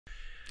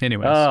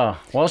Anyways. Oh,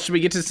 well, should we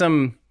get to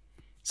some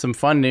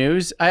fun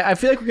news? I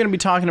feel like we're going to be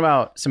talking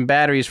about some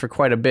batteries for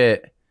quite a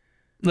bit.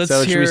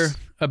 Let's hear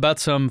about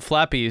some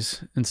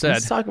flappies instead.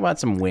 Let's talk about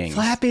some wings.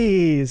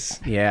 Flappies.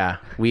 Yeah,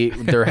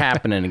 they're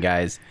happening,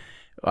 guys.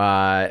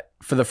 For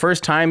the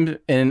first time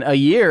in a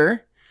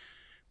year,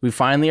 we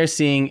finally are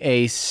seeing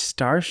a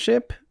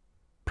Starship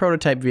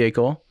prototype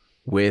vehicle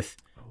with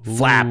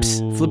flaps,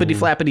 flippity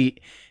flappity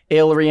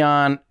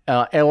aileron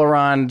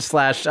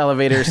slash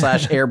elevator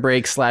slash air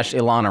brake slash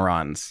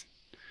ailerons.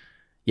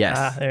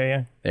 Yes. There you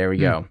go. There we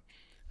go.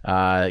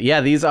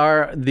 Yeah, these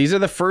are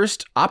the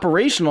first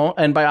operational,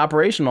 and by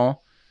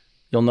operational,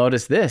 you'll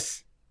notice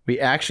this. We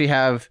actually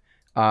have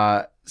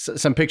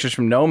some pictures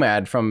from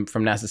Nomad from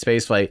NASA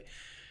spaceflight.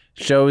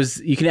 Shows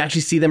you can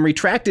actually see them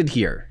retracted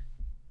here.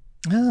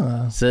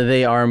 Oh. So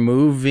they are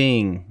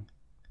moving.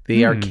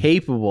 They are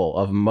capable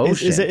of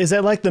motion. Is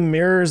that like the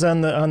mirrors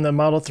on the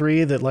Model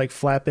 3 that like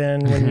flap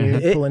in when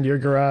you pull into your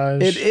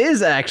garage? It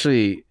is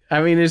actually.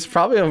 I mean, it's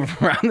probably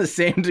around the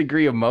same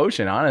degree of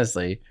motion,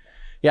 honestly.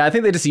 Yeah, I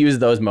think they just use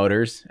those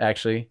motors,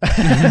 actually.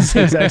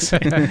 Exactly.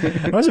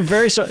 Those are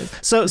very short.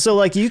 So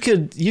like you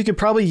could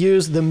probably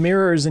use the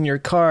mirrors in your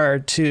car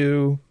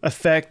to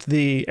affect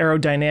the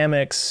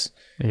aerodynamics.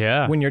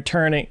 Yeah. When you're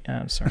turning,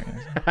 I'm sorry.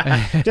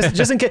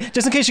 just in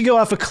case you go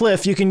off a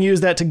cliff, you can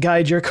use that to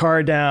guide your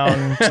car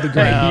down to the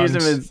ground. Use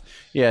them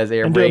as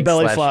air and brakes, do a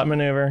belly flop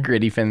maneuver.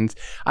 Gritty fins.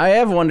 I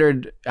have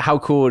wondered how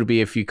cool it would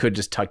be if you could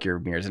just tuck your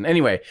mirrors in.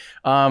 Anyway,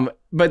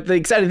 but the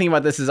exciting thing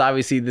about this is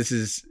obviously this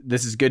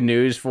is good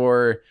news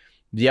for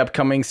the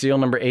upcoming serial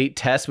number 8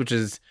 test, which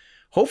is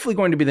hopefully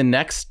going to be the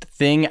next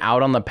thing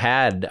out on the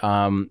pad,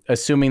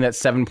 assuming that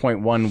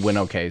 7.1 went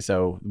okay.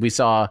 So we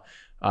saw.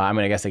 I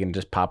mean, I guess I can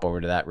just pop over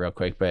to that real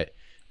quick, but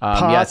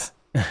yes.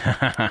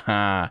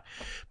 But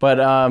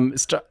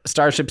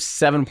Starship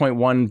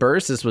 7.1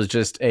 burst. This was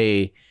just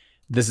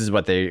this is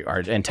what they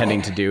are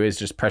intending to do, is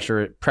just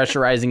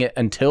pressurizing it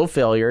until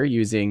failure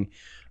using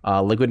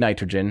liquid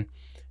nitrogen,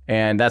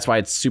 and that's why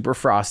it's super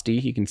frosty.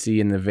 You can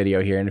see in the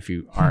video here, and if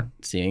you aren't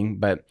seeing,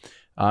 but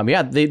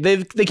yeah,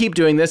 they keep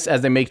doing this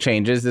as they make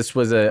changes. This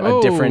was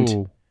a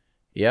different.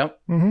 Yep.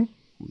 Mm-hmm.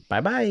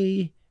 Bye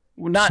bye.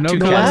 Not too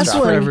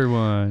catastrophic for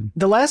everyone.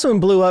 The last one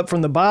blew up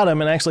from the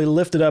bottom and actually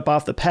lifted up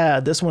off the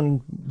pad. This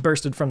one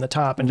bursted from the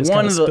top and just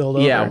kind of spilled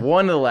over. Yeah,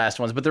 one of the last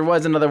ones. But there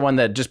was another one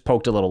that just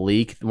poked a little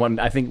leak.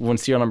 I think when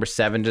serial number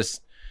 7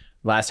 just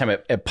last time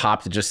it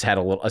popped, it just had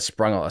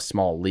sprung a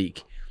small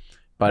leak.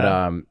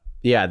 But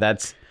yeah,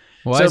 that's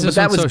why is this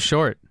one so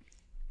short?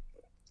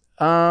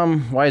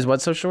 Why is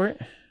what so short?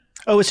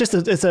 Oh, it's just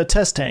it's a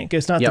test tank.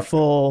 It's not the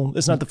full.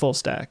 It's not the full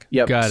stack.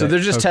 Yep. So they're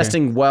just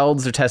testing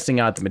welds. They're testing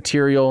out the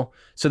material.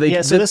 So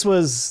they So this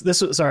was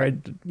sorry.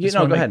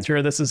 Go ahead.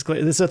 Sure, this is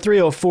clear. This is a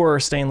 304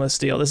 stainless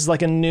steel. This is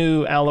like a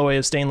new alloy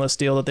of stainless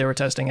steel that they were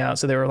testing out.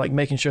 So they were like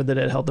making sure that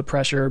it held the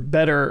pressure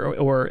better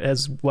or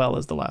as well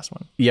as the last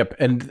one. Yep,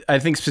 and I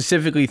think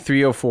specifically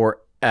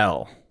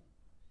 304L.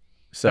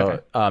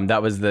 So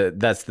that's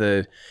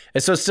the.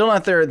 So it's still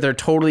not they're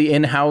totally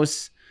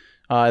in-house.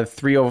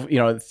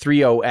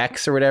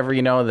 30X or whatever,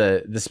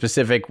 the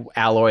specific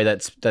alloy that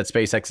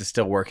SpaceX is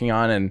still working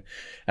on, and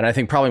I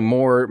think probably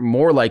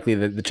more likely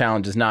that the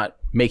challenge is not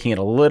making it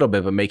a little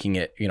bit, but making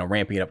it,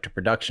 ramping it up to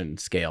production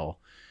scale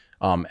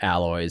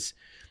alloys.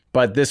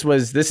 But this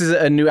is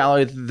a new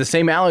alloy, the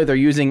same alloy they're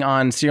using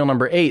on serial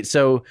number 8.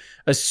 So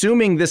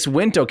assuming this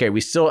went okay, we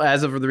still,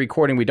 as of the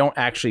recording, we don't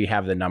actually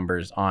have the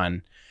numbers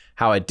on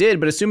how it did,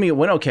 but assuming it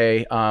went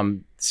okay,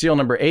 serial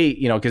number 8,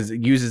 because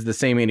it uses the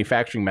same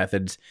manufacturing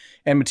methods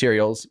and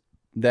materials,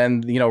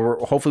 then,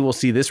 hopefully we'll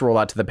see this roll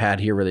out to the pad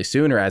here really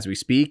soon, or as we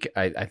speak,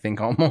 I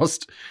think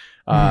almost.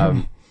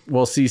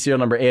 We'll see serial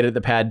number 8 at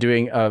the pad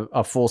doing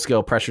a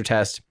full-scale pressure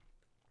test.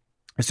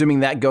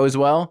 Assuming that goes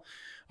well,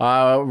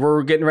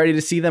 we're getting ready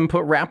to see them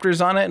put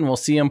Raptors on it, and we'll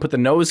see them put the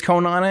nose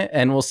cone on it,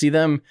 and we'll see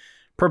them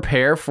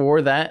prepare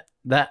for that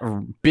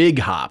big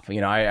hop.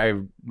 I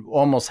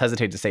almost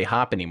hesitate to say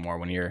hop anymore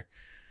when you're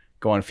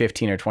going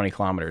 15 or 20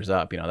 kilometers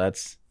up.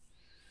 That's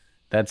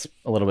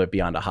a little bit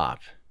beyond a hop.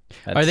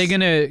 Are they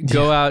going to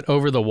go out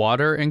over the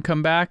water and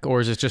come back,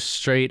 or is it just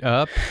straight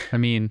up? I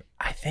mean,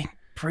 I think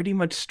pretty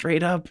much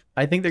straight up.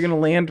 I think they're going to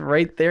land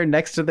right there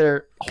next to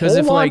their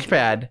whole launch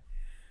pad.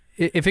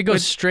 If it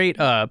goes straight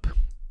up,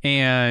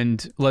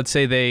 and let's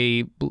say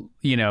they,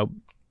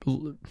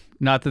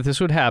 not that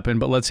this would happen,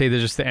 but let's say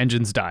the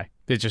engines die.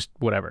 They just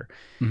whatever.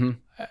 Mm-hmm.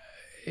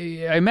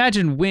 I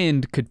imagine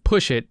wind could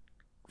push it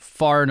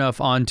far enough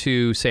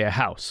onto, say, a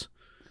house.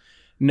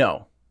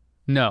 No.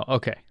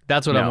 Okay.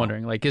 That's what I'm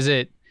wondering. Like, is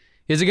it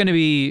going to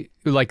be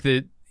like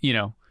the,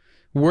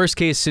 worst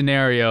case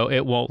scenario,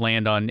 it won't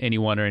land on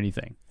anyone or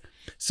anything?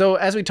 So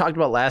as we talked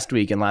about last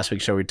week, in last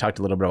week's show, we talked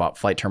a little bit about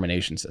flight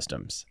termination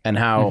systems and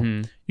how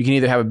you can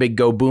either have a big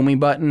go boomy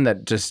button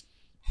that just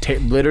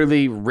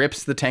literally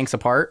rips the tanks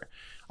apart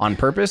on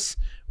purpose,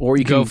 or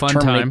you can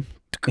terminate.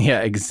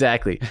 Yeah,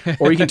 exactly.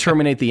 Or you can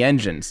terminate the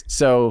engines.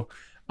 So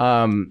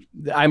I'm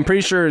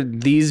pretty sure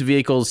these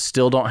vehicles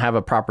still don't have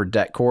a proper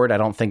det cord. I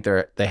don't think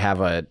they have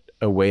a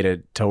a way to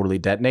totally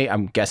detonate.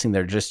 I'm guessing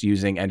they're just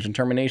using engine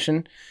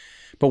termination.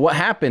 But what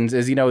happens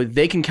is,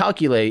 they can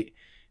calculate,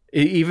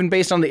 even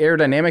based on the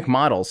aerodynamic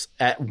models,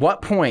 at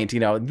what point,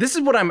 this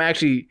is what I'm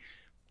actually,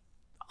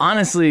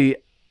 honestly,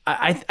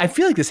 I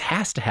feel like this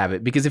has to have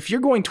it, because if you're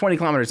going 20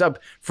 kilometers up,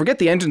 forget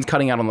the engines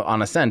cutting out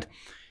on ascent.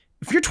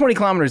 If you're 20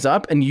 kilometers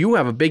up and you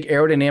have a big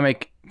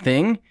aerodynamic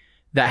thing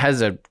that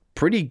has a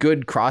pretty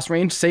good cross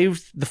range, say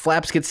the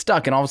flaps get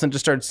stuck and all of a sudden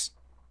just starts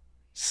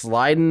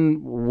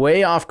sliding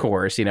way off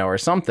course, or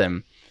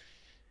something,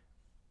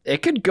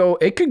 it could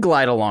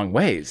glide a long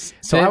ways.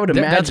 So I would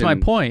imagine that's my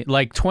point.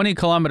 Like 20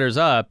 kilometers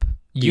up,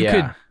 you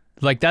could,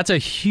 like, that's a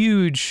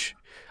huge,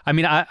 I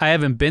mean, I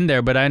haven't been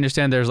there, but I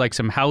understand there's like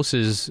some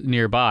houses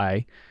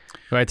nearby,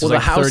 right? So well,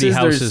 like the houses, 30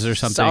 houses or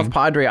something. South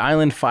Padre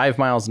Island, 5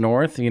 miles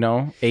north,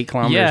 8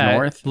 kilometers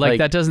north. Like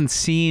that doesn't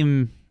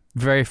seem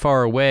very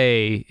far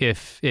away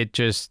if it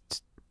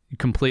just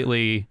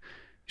completely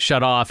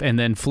shut off and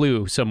then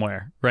flew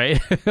somewhere, right?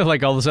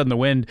 Like all of a sudden the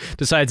wind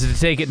decides to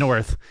take it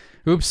north.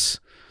 Oops.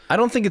 I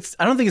don't think it's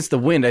the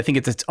wind. I think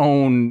it's its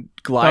own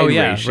glide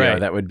ratio. Right.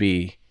 That would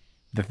be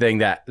the thing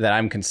that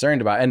I'm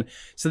concerned about. And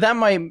so that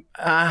might,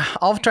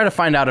 I'll try to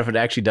find out if it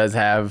actually does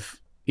have,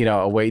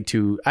 a way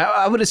to,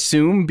 I would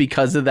assume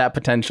because of that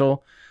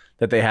potential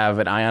that they have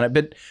an eye on it.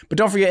 But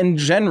don't forget, in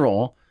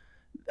general,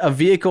 a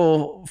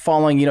vehicle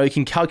falling, you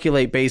can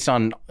calculate based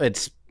on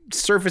its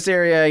surface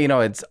area,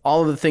 it's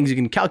all of the things you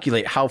can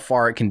calculate how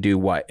far it can do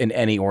what in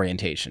any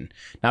orientation.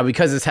 Now,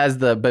 because it has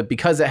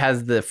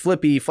the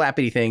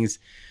flappy things,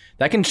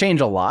 that can change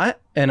a lot.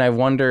 And I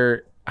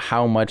wonder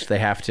how much they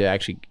have to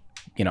actually,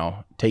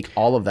 take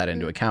all of that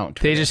into account.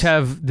 They just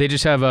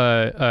have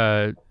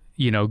a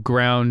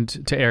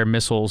ground to air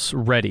missiles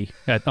ready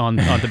on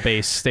the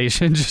base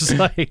station, just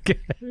like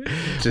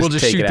we'll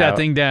just shoot that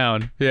thing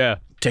down. Yeah.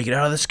 Take it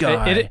out of the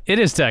sky. It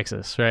is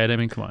Texas, right? I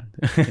mean, come on.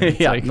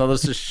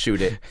 Let's just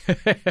shoot it.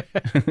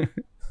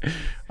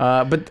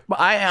 But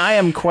I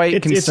am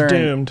quite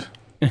concerned.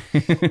 It's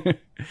doomed.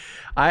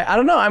 I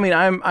don't know. I mean,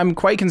 I'm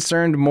quite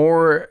concerned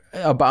more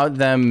about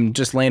them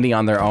just landing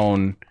on their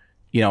own,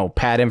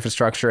 pad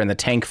infrastructure and the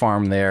tank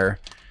farm there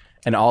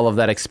and all of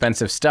that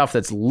expensive stuff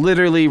that's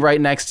literally right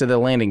next to the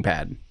landing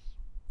pad.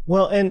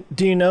 Well, and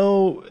do you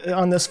know,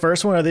 on this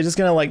first one, are they just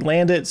going to like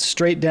land it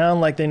straight down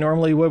like they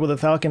normally would with a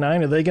Falcon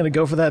 9? Or are they going to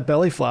go for that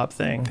belly flop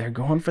thing? They're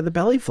going for the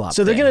belly flop.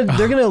 So they're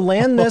gonna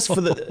land this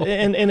for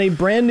in a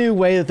brand new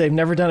way that they've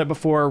never done it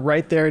before,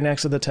 right there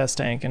next to the test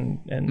tank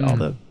and all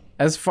the.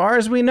 As far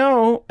as we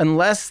know,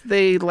 unless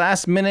they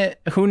last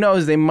minute, who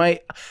knows? They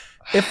might.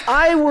 If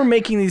I were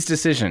making these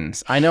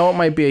decisions, I know it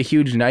might be a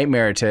huge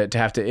nightmare to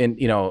have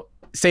to,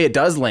 say it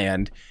does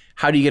land.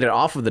 How do you get it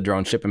off of the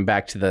drone ship and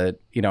back to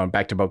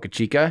back to Boca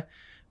Chica?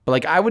 But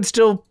like, I would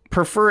still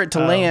prefer it to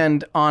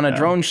land on a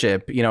drone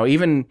ship,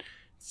 even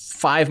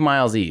 5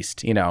 miles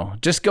east,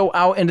 just go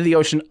out into the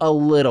ocean a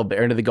little bit,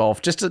 or into the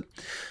Gulf, just a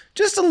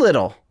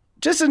little,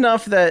 just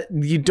enough that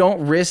you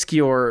don't risk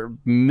your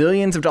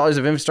millions of dollars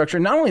of infrastructure,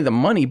 not only the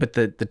money, but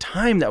the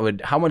time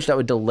how much that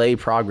would delay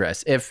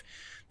progress if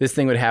this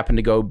thing would happen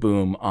to go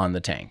boom on the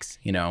tanks,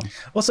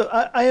 Well, so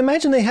I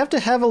imagine they have to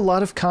have a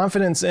lot of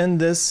confidence in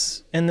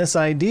this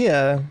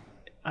idea.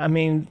 I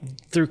mean,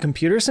 through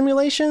computer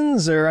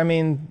simulations, or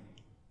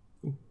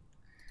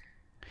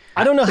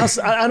I don't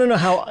know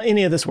how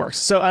any of this works.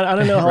 So I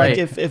don't know how, right.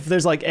 like if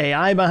there's like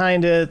AI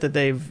behind it, that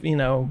they've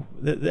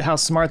how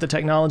smart the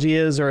technology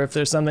is, or if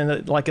there's something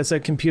that, like I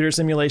said, computer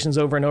simulations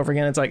over and over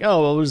again. It's like,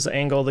 oh, well, we'll just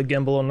angle the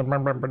gimbal and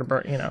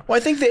Well,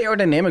 I think the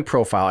aerodynamic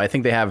profile, I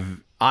think they have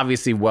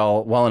obviously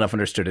well enough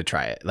understood to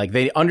try it. Like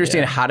they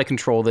understand how to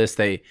control this.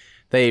 They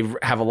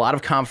have a lot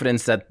of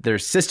confidence that their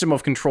system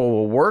of control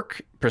will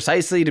work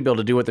precisely to be able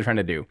to do what they're trying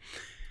to do.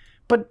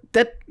 But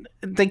that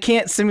they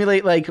can't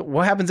simulate, like,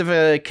 what happens if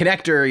a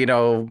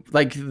connector,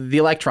 like the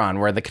Electron,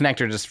 where the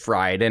connector just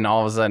fried and all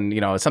of a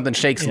sudden, something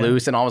shakes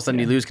loose and all of a sudden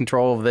you lose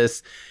control of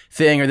this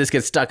thing, or this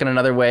gets stuck in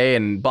another way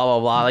and blah, blah,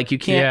 blah. Like you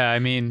can't. Yeah, I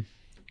mean,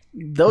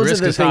 those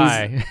risk are the is things.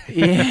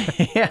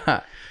 high.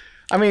 Yeah.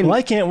 I mean, well,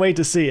 I can't wait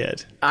to see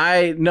it.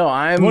 I'm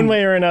one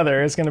way or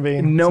another. It's going to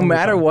be no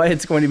matter what.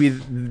 It's going to be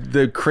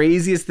the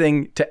craziest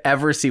thing to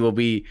ever see. Will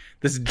be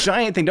this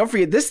giant thing. Don't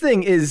forget, this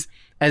thing is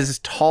as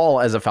tall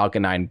as a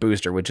Falcon 9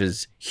 booster, which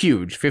is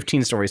huge,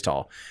 15 stories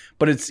tall.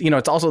 But it's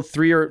it's also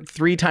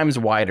three times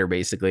wider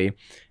basically,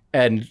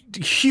 and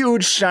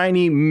huge,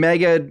 shiny,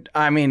 mega.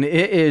 I mean,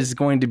 it is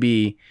going to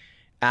be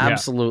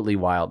absolutely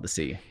wild to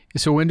see.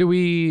 So when do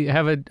we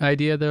have an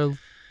idea they'll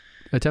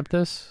attempt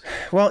this?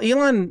 Well,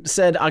 Elon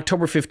said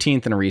October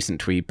 15th in a recent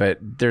tweet, but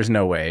there's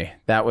no way.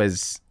 That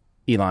was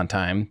Elon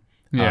time.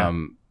 Yeah.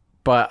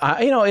 But,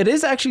 it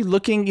is actually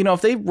looking,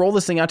 if they roll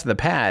this thing out to the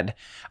pad,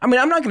 I mean,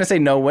 I'm not going to say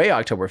no way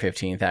October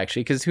 15th,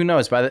 actually, because who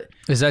knows?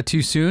 Is that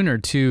too soon or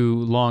too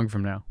long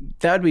from now?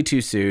 That would be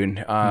too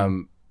soon.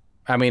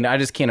 I mean, I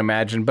just can't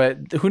imagine.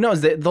 But who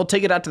knows? They'll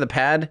take it out to the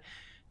pad.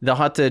 They'll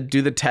have to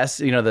do the test,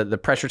 the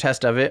pressure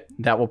test of it.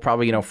 That will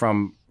probably,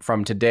 from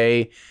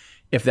today,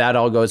 if that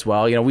all goes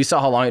well. We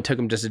saw how long it took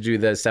them just to do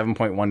the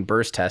 7.1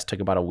 burst test. Took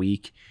about a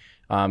week.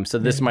 So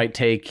this might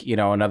take,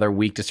 another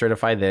week to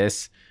certify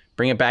this,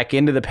 bring it back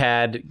into the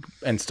pad,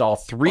 install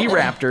 3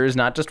 Raptors,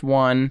 not just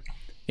one,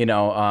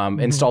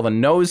 install the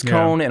nose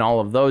cone and all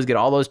of those, get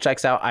all those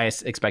checks out. I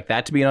expect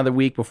that to be another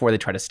week before they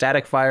try to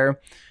static fire.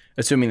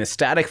 Assuming the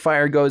static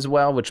fire goes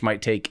well, which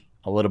might take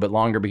a little bit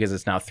longer because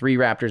it's now 3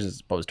 Raptors as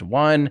opposed to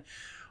 1.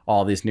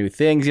 All these new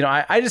things,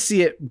 I just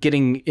see it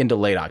getting into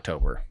late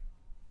October,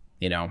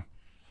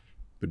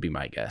 would be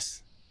my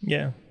guess.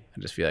 Yeah. I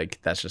just feel like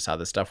that's just how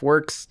this stuff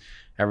works.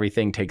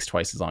 Everything takes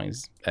twice as long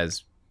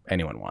as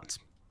anyone wants.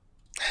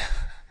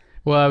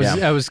 Well,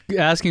 I was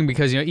asking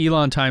because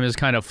Elon time is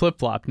kind of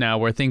flip-flopped now,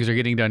 where things are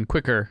getting done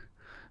quicker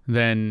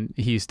than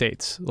he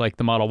states, like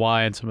the Model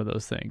Y and some of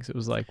those things. It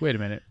was like, wait a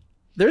minute.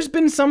 There's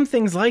been some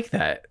things like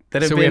that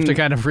have so we have to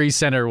kind of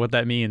recenter what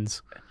that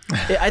means.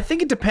 I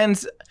think it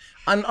depends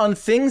on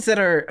things that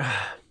are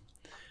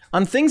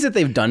on things that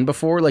they've done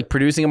before, like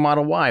producing a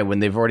Model Y when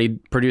they've already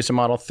produced a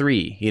Model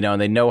 3, and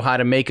they know how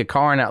to make a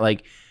car now.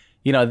 Like,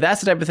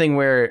 that's the type of thing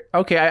where,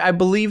 okay, I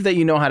believe that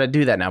you know how to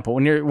do that now. But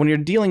when you're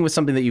dealing with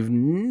something that you've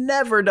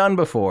never done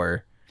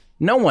before,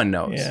 no one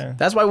knows. Yeah.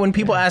 That's why when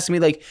people ask me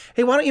like,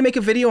 hey, why don't you make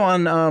a video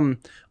on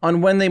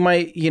when they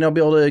might, be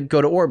able to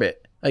go to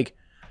orbit? Like,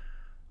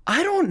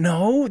 I don't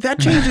know. That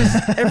changes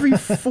every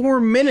 4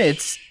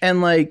 minutes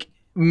and like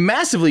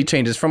massively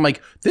changes from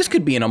like, this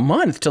could be in a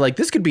month to like,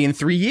 this could be in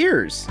 3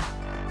 years.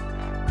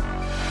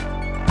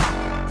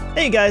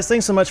 Hey guys,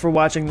 thanks so much for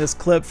watching this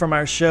clip from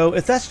our show.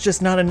 If that's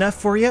just not enough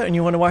for you and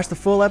you want to watch the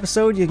full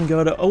episode, you can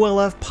go to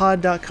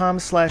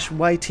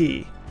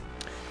olfpod.com/YT.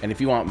 And if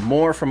you want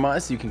more from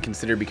us, you can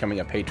consider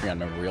becoming a Patreon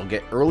member where you'll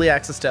get early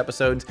access to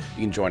episodes.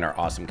 You can join our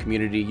awesome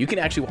community. You can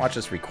actually watch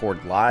us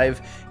record live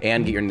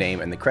and get your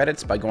name in the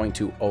credits by going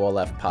to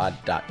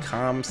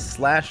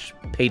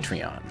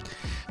olfpod.com/Patreon.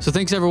 So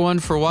thanks everyone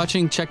for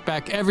watching. Check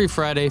back every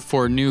Friday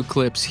for new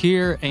clips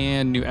here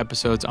and new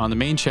episodes on the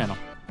main channel.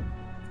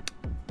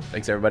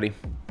 Thanks everybody.